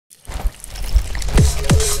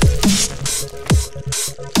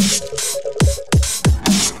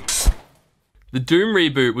The Doom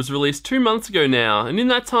reboot was released 2 months ago now, and in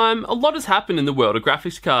that time, a lot has happened in the world of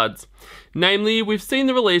graphics cards. Namely, we've seen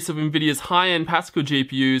the release of Nvidia's high-end Pascal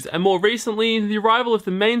GPUs, and more recently, the arrival of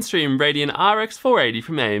the mainstream Radeon RX 480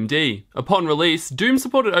 from AMD. Upon release, Doom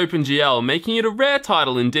supported OpenGL, making it a rare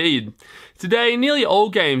title indeed. Today, nearly all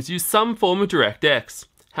games use some form of DirectX.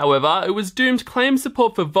 However, it was Doom's claimed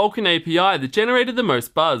support for Vulkan API that generated the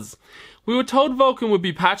most buzz. We were told Vulkan would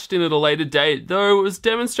be patched in at a later date, though it was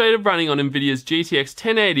demonstrated running on Nvidia's GTX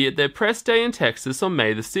 1080 at their press day in Texas on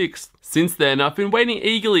May the 6th. Since then, I've been waiting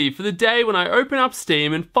eagerly for the day when I open up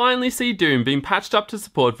Steam and finally see Doom being patched up to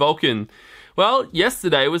support Vulkan. Well,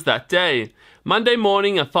 yesterday was that day. Monday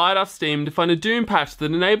morning, I fired up Steam to find a Doom patch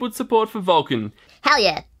that enabled support for Vulkan. Hell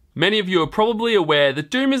yeah! Many of you are probably aware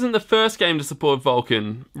that Doom isn't the first game to support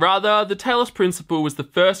Vulkan. Rather, the Talos Principle was the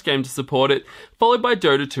first game to support it, followed by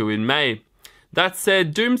Dota 2 in May. That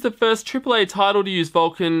said, Doom's the first AAA title to use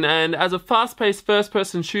Vulkan, and as a fast-paced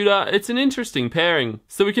first-person shooter, it's an interesting pairing.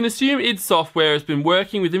 So we can assume id Software has been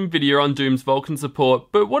working with Nvidia on Doom's Vulkan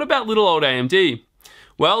support, but what about little old AMD?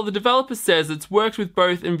 Well, the developer says it's worked with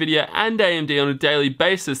both Nvidia and AMD on a daily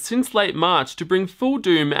basis since late March to bring full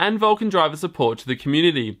Doom and Vulkan driver support to the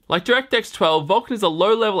community. Like DirectX 12, Vulkan is a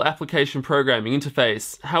low-level application programming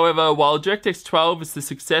interface. However, while DirectX 12 is the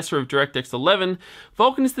successor of DirectX 11,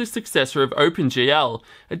 Vulkan is the successor of OpenGL,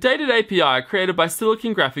 a dated API created by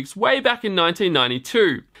Silicon Graphics way back in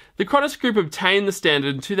 1992. The Kronos Group obtained the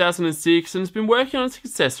standard in 2006 and has been working on its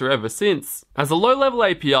successor ever since. As a low-level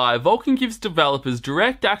API, Vulkan gives developers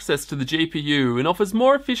direct access to the GPU and offers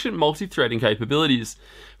more efficient multi-threading capabilities.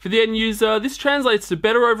 For the end user, this translates to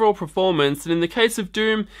better overall performance, and in the case of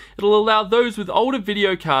Doom, it'll allow those with older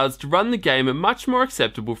video cards to run the game at much more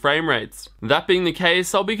acceptable frame rates. That being the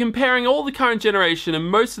case, I'll be comparing all the current generation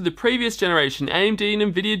and most of the previous generation AMD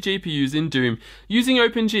and Nvidia GPUs in Doom using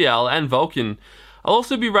OpenGL and Vulkan. I'll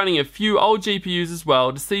also be running a few old GPUs as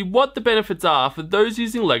well to see what the benefits are for those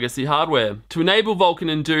using legacy hardware. To enable Vulkan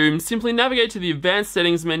in Doom, simply navigate to the Advanced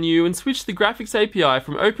Settings menu and switch the Graphics API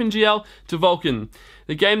from OpenGL to Vulkan.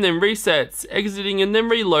 The game then resets, exiting and then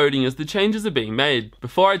reloading as the changes are being made.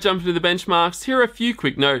 Before I jump into the benchmarks, here are a few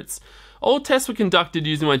quick notes. All tests were conducted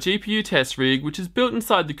using my GPU test rig, which is built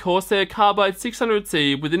inside the Corsair Carbide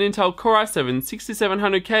 600C with an Intel Core i7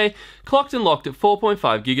 6700K clocked and locked at 4.5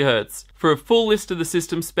 GHz. For a full list of the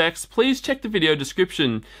system specs, please check the video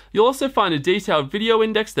description. You'll also find a detailed video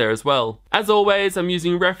index there as well. As always, I'm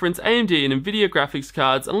using reference AMD and Nvidia graphics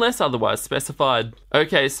cards unless otherwise specified.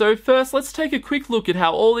 Okay, so first let's take a quick look at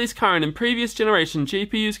how all these current and previous generation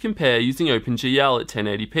GPUs compare using OpenGL at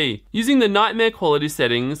 1080p. Using the nightmare quality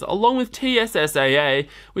settings, along with TSSAA,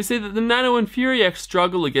 we see that the Nano and Fury X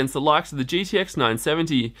struggle against the likes of the GTX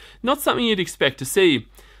 970, not something you'd expect to see.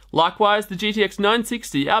 Likewise, the GTX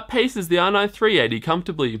 960 outpaces the R9 380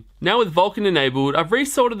 comfortably. Now with Vulkan enabled, I've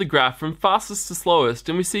resorted the graph from fastest to slowest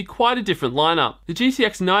and we see quite a different lineup. The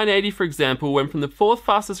GTX 980 for example went from the 4th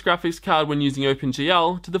fastest graphics card when using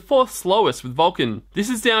OpenGL to the 4th slowest with Vulkan.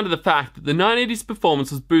 This is down to the fact that the 980's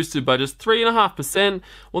performance was boosted by just 3.5%,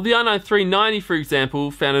 while the R9 390 for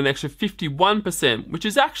example found an extra 51%, which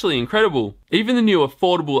is actually incredible. Even the new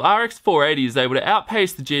affordable RX 480 is able to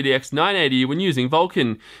outpace the GTX 980 when using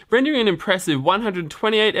Vulkan, rendering an impressive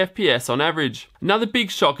 128 FPS on average. Another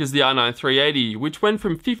big shock is the R9 380, which went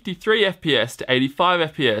from 53 FPS to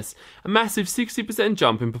 85 FPS, a massive 60%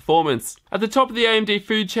 jump in performance. At the top of the AMD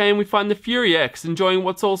food chain, we find the Fury X enjoying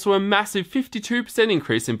what's also a massive 52%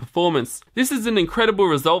 increase in performance. This is an incredible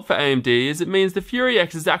result for AMD, as it means the Fury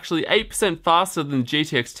X is actually 8% faster than the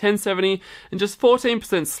GTX 1070 and just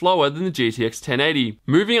 14% slower than the GTX 1080.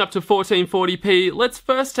 Moving up to 1440p, let's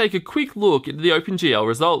first take a quick look at the OpenGL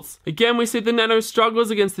results. Again, we see the Nano struggles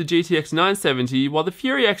against the GTX 970, while the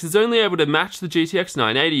Fury X is only able to match the GTX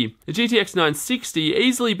 980. The GTX 960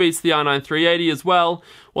 easily beats the R9 380 as well,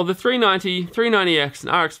 while the 390, 390X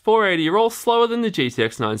and RX 480 are all slower than the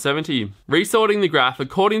GTX 970. Resorting the graph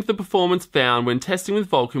according to the performance found when testing with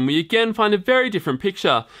Vulkan, we again find a very different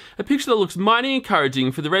picture, a picture that looks mighty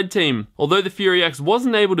encouraging for the red team. Although the Fury X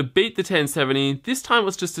wasn't able to beat the 1070, this time it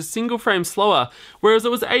was just a single frame slower, whereas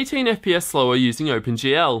it was 18 FPS slower using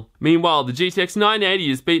OpenGL. Meanwhile, the GTX 980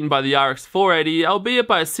 is beaten by the RX 480, albeit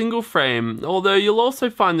by a single frame, although you'll also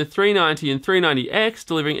find the 390 and 390X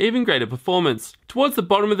delivering even greater performance. Towards the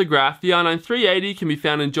bottom bottom of the graph, the R9 380 can be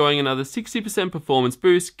found enjoying another 60% performance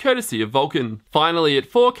boost, courtesy of Vulkan. Finally, at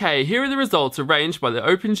 4K, here are the results arranged by the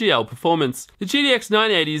OpenGL performance. The GTX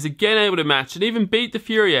 980 is again able to match and even beat the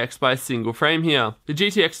Fury X by a single frame here. The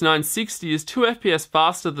GTX 960 is 2 FPS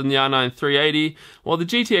faster than the R9 380, while the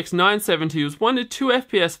GTX 970 was 1 to 2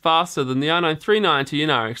 FPS faster than the R9 390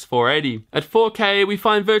 and RX 480. At 4K, we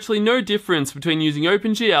find virtually no difference between using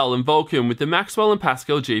OpenGL and Vulkan with the Maxwell and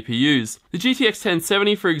Pascal GPUs. The GTX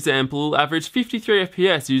 1070, for example, averaged 53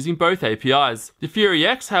 FPS using both APIs. The Fury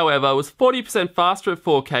X, however, was 40% faster at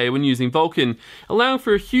 4K when using Vulkan, allowing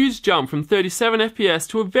for a huge jump from 37 FPS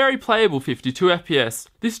to a very playable 52 FPS.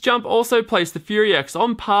 This jump also placed the Fury X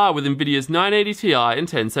on par with Nvidia's 980 Ti and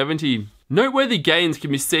 1070. Noteworthy gains can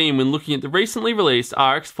be seen when looking at the recently released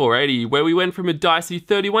RX 480, where we went from a dicey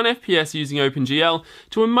 31 FPS using OpenGL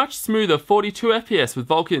to a much smoother 42 FPS with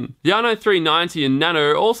Vulkan. The R9 390 and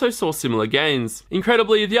Nano also saw similar gains.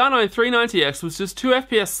 Incredibly, the R9 390X was just 2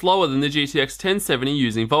 FPS slower than the GTX 1070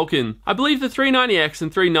 using Vulkan. I believe the 390X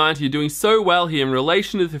and 390 are doing so well here in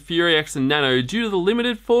relation to the Fury X and Nano due to the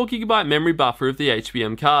limited 4GB memory buffer of the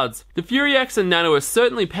HBM cards. The Fury X and Nano are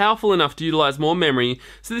certainly powerful enough to utilize more memory,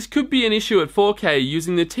 so this could be an issue at 4K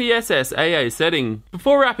using the TSS AA setting.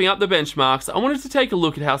 Before wrapping up the benchmarks, I wanted to take a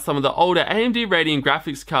look at how some of the older AMD Radeon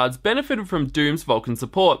graphics cards benefited from Doom's Vulkan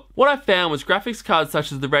support. What I found was graphics cards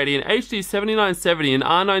such as the Radeon HD 7970 and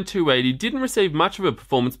R9 280 didn't receive much of a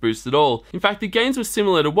performance boost at all. In fact, the gains were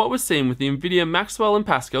similar to what was seen with the Nvidia Maxwell and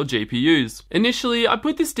Pascal GPUs. Initially, I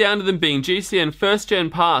put this down to them being GCN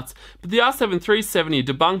first-gen parts, but the R7 370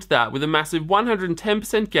 debunked that with a massive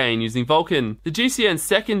 110% gain using Vulkan. The GCN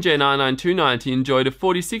second-gen R9 290 enjoyed a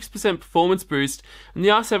 46% performance boost, and the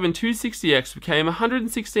R7 260X became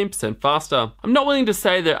 116% faster. I'm not willing to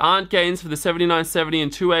say there aren't gains for the 7970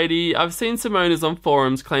 and 280. I've seen some owners on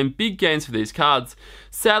forums claim big gains for these cards.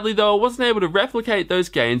 Sadly though, I wasn't able to replicate those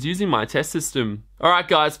gains using my test system. Alright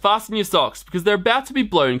guys, fasten your socks because they're about to be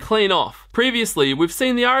blown clean off. Previously, we've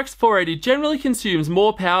seen the RX 480 generally consumes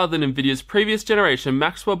more power than Nvidia's previous generation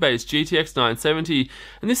Maxwell-based GTX 970,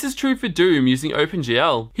 and this is true for Doom using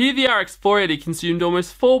OpenGL. Here the RX 480 consumed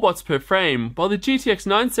almost 4 watts per frame, while the GTX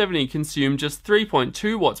 970 consumed just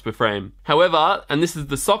 3.2 watts per frame. However, and this is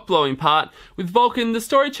the sock-blowing part, with Vulkan the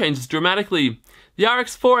story changes dramatically. The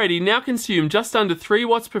RX 480 now consumed just under 3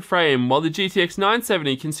 watts per frame, while the GTX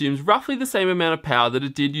 970 consumes roughly the same amount of power that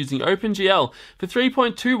it did using OpenGL for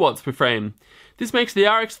 3.2 watts per frame. This makes the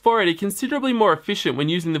RX 480 considerably more efficient when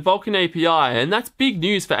using the Vulkan API, and that's big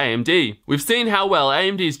news for AMD. We've seen how well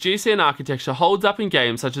AMD's GCN architecture holds up in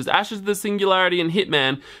games such as Ashes of the Singularity and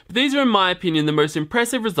Hitman, but these are in my opinion the most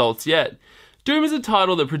impressive results yet. Doom is a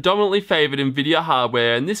title that predominantly favoured Nvidia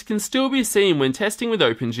hardware, and this can still be seen when testing with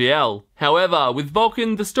OpenGL. However, with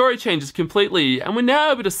Vulkan, the story changes completely, and we're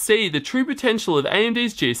now able to see the true potential of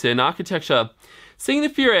AMD's GCN architecture. Seeing the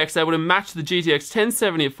Fury X able to match the GTX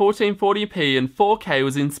 1070 at 1440p and 4K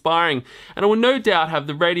was inspiring, and I will no doubt have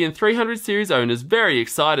the Radeon 300 series owners very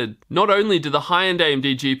excited. Not only do the high-end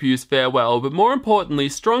AMD GPUs fare well, but more importantly,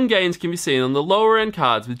 strong gains can be seen on the lower-end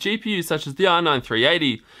cards with GPUs such as the R9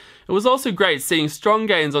 380. It was also great seeing strong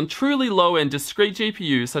gains on truly low-end discrete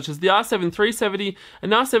GPUs such as the R7 370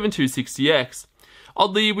 and R7 260X.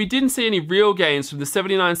 Oddly, we didn't see any real gains from the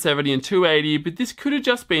 7970 and 280, but this could have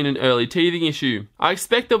just been an early teething issue. I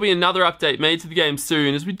expect there'll be another update made to the game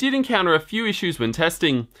soon, as we did encounter a few issues when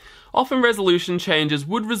testing. Often resolution changes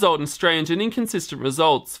would result in strange and inconsistent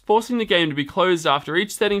results, forcing the game to be closed after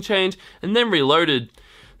each setting change and then reloaded.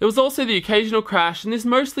 There was also the occasional crash, and this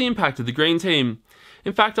mostly impacted the green team.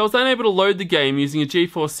 In fact, I was unable to load the game using a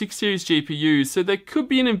GeForce 6 Series GPU, so there could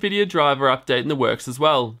be an Nvidia driver update in the works as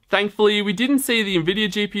well. Thankfully, we didn't see the Nvidia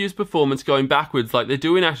GPU's performance going backwards like they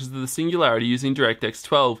do in Ashes of the Singularity using DirectX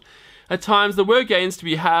 12. At times, there were gains to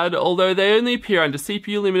be had, although they only appear under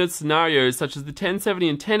CPU-limited scenarios such as the 1070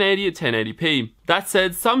 and 1080 at 1080p. That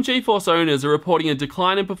said, some GeForce owners are reporting a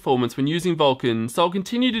decline in performance when using Vulkan, so I'll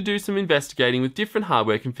continue to do some investigating with different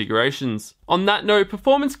hardware configurations. On that note,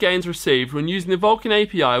 performance gains received when using the Vulkan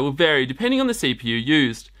API will vary depending on the CPU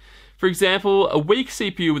used. For example, a weak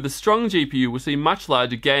CPU with a strong GPU will see much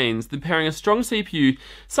larger gains than pairing a strong CPU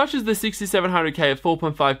such as the 6700K at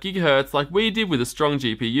 4.5 GHz like we did with a strong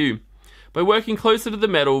GPU. By working closer to the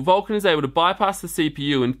metal, Vulkan is able to bypass the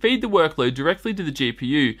CPU and feed the workload directly to the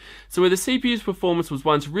GPU, so where the CPU's performance was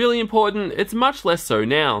once really important, it's much less so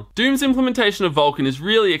now. Doom's implementation of Vulkan is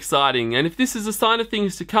really exciting, and if this is a sign of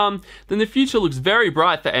things to come, then the future looks very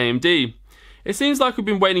bright for AMD. It seems like we've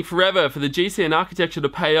been waiting forever for the GCN architecture to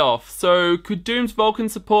pay off, so could Doom's Vulkan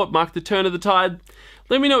support mark the turn of the tide?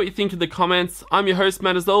 Let me know what you think in the comments. I'm your host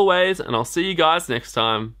Matt as always, and I'll see you guys next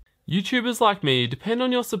time. YouTubers like me depend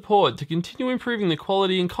on your support to continue improving the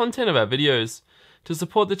quality and content of our videos. To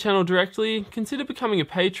support the channel directly, consider becoming a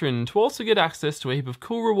patron to also get access to a heap of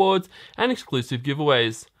cool rewards and exclusive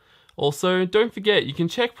giveaways. Also, don't forget you can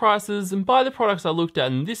check prices and buy the products I looked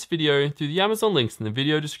at in this video through the Amazon links in the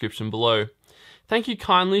video description below. Thank you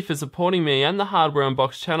kindly for supporting me and the Hardware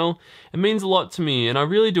Unboxed channel. It means a lot to me and I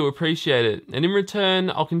really do appreciate it, and in return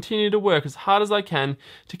I'll continue to work as hard as I can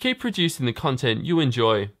to keep producing the content you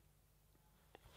enjoy.